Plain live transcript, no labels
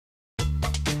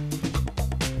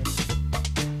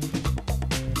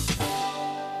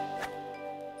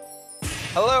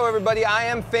Hello everybody, I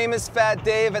am Famous Fat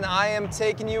Dave and I am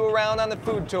taking you around on the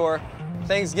food tour.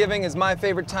 Thanksgiving is my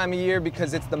favorite time of year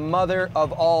because it's the mother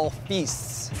of all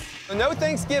feasts. No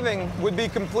Thanksgiving would be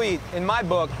complete, in my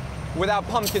book, without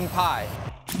pumpkin pie.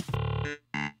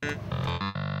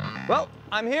 Well,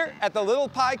 I'm here at the Little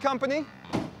Pie Company.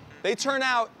 They turn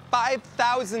out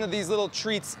 5,000 of these little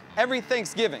treats every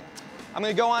Thanksgiving. I'm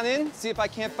gonna go on in, see if I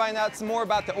can't find out some more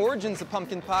about the origins of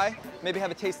pumpkin pie, maybe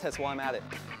have a taste test while I'm at it.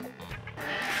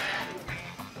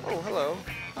 Oh, hello.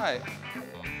 Hi.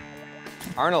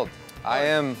 Arnold, I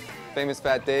am Famous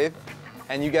Fat Dave,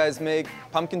 and you guys make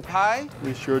pumpkin pie?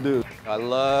 We sure do. I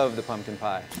love the pumpkin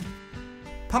pie.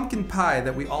 Pumpkin pie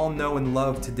that we all know and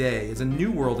love today is a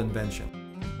New World invention.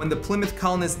 When the Plymouth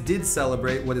colonists did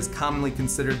celebrate what is commonly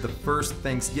considered the first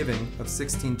Thanksgiving of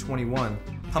 1621,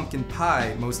 pumpkin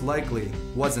pie most likely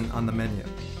wasn't on the menu.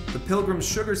 The Pilgrims'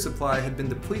 sugar supply had been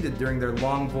depleted during their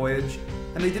long voyage,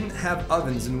 and they didn't have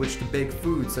ovens in which to bake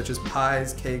foods such as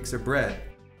pies, cakes, or bread.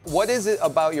 What is it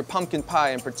about your pumpkin pie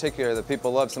in particular that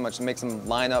people love so much that makes them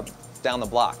line up down the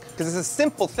block? Because it's a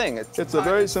simple thing. It's a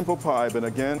very simple pie, but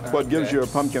again, what gives you a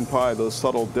pumpkin pie, those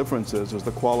subtle differences, is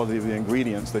the quality of the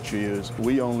ingredients that you use.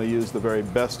 We only use the very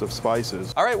best of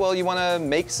spices. All right, well, you want to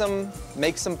make some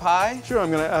pie? Sure,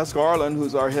 I'm going to ask Arlen,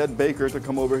 who's our head baker, to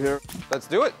come over here. Let's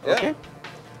do it. Yeah. Okay.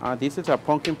 This is a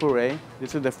pumpkin puree.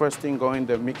 This is the first thing going in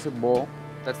the mixer bowl.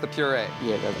 That's the puree.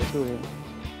 Yeah, that's the puree.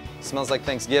 Smells like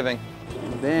Thanksgiving.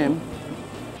 And then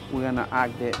we're gonna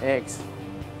add the eggs.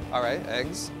 All right,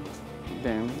 eggs.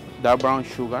 Then dark brown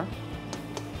sugar.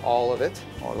 All of it.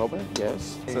 All of it,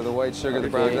 yes. So the white sugar, the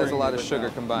brown, Okay. there's a lot of sugar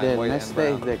combined, The white next and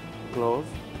day is brown. the cloves.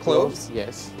 Cloves?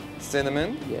 Yes.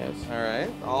 Cinnamon. Yes. All right.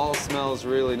 All smells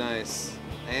really nice.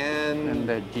 And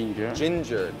the ginger.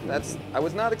 Ginger. That's, I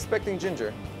was not expecting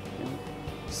ginger.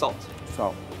 Salt.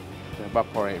 Salt. The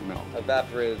evaporated milk.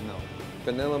 Evaporated milk.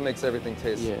 Vanilla makes everything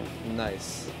taste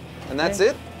nice. And that's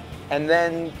it? And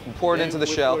then pour it into the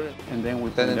shell. And then we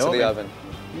put Then it in into the oven.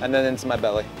 And then into my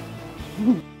belly.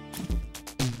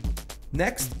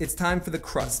 Next, it's time for the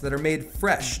crusts that are made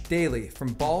fresh daily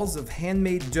from balls of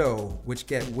handmade dough, which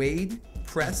get weighed,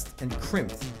 pressed, and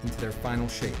crimped into their final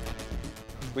shape.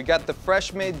 We got the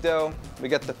fresh made dough. We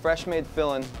got the fresh made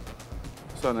filling.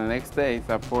 So the next day,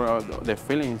 I pour the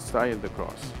filling inside the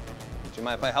crust. Do you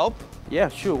mind if I help? Yeah,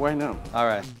 sure, why not? All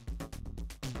right.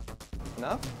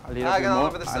 Enough? A little I bit got all more.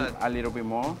 over the side. A little bit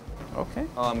more. Okay.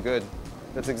 Oh, I'm good.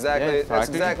 That's exactly, Yeah, that's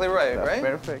exactly right, That's right?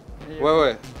 perfect. Wait.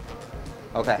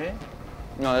 Okay. Okay.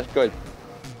 No, that's good.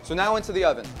 So now into the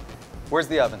oven. Where's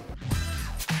the oven?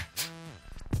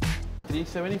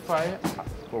 375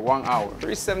 for 1 hour.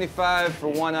 375 for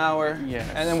 1 hour. Yes.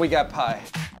 And then we got pie.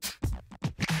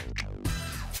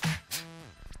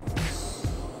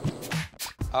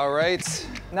 All right.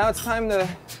 Now it's time to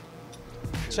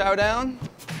chow down.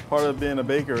 Part of being a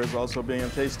baker is also being a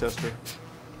taste tester.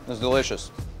 It's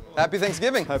delicious. Happy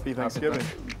Thanksgiving. Happy Thanksgiving.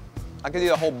 I could eat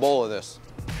a whole bowl of this.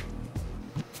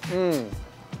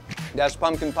 That's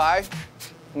pumpkin pie,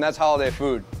 and that's holiday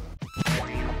food.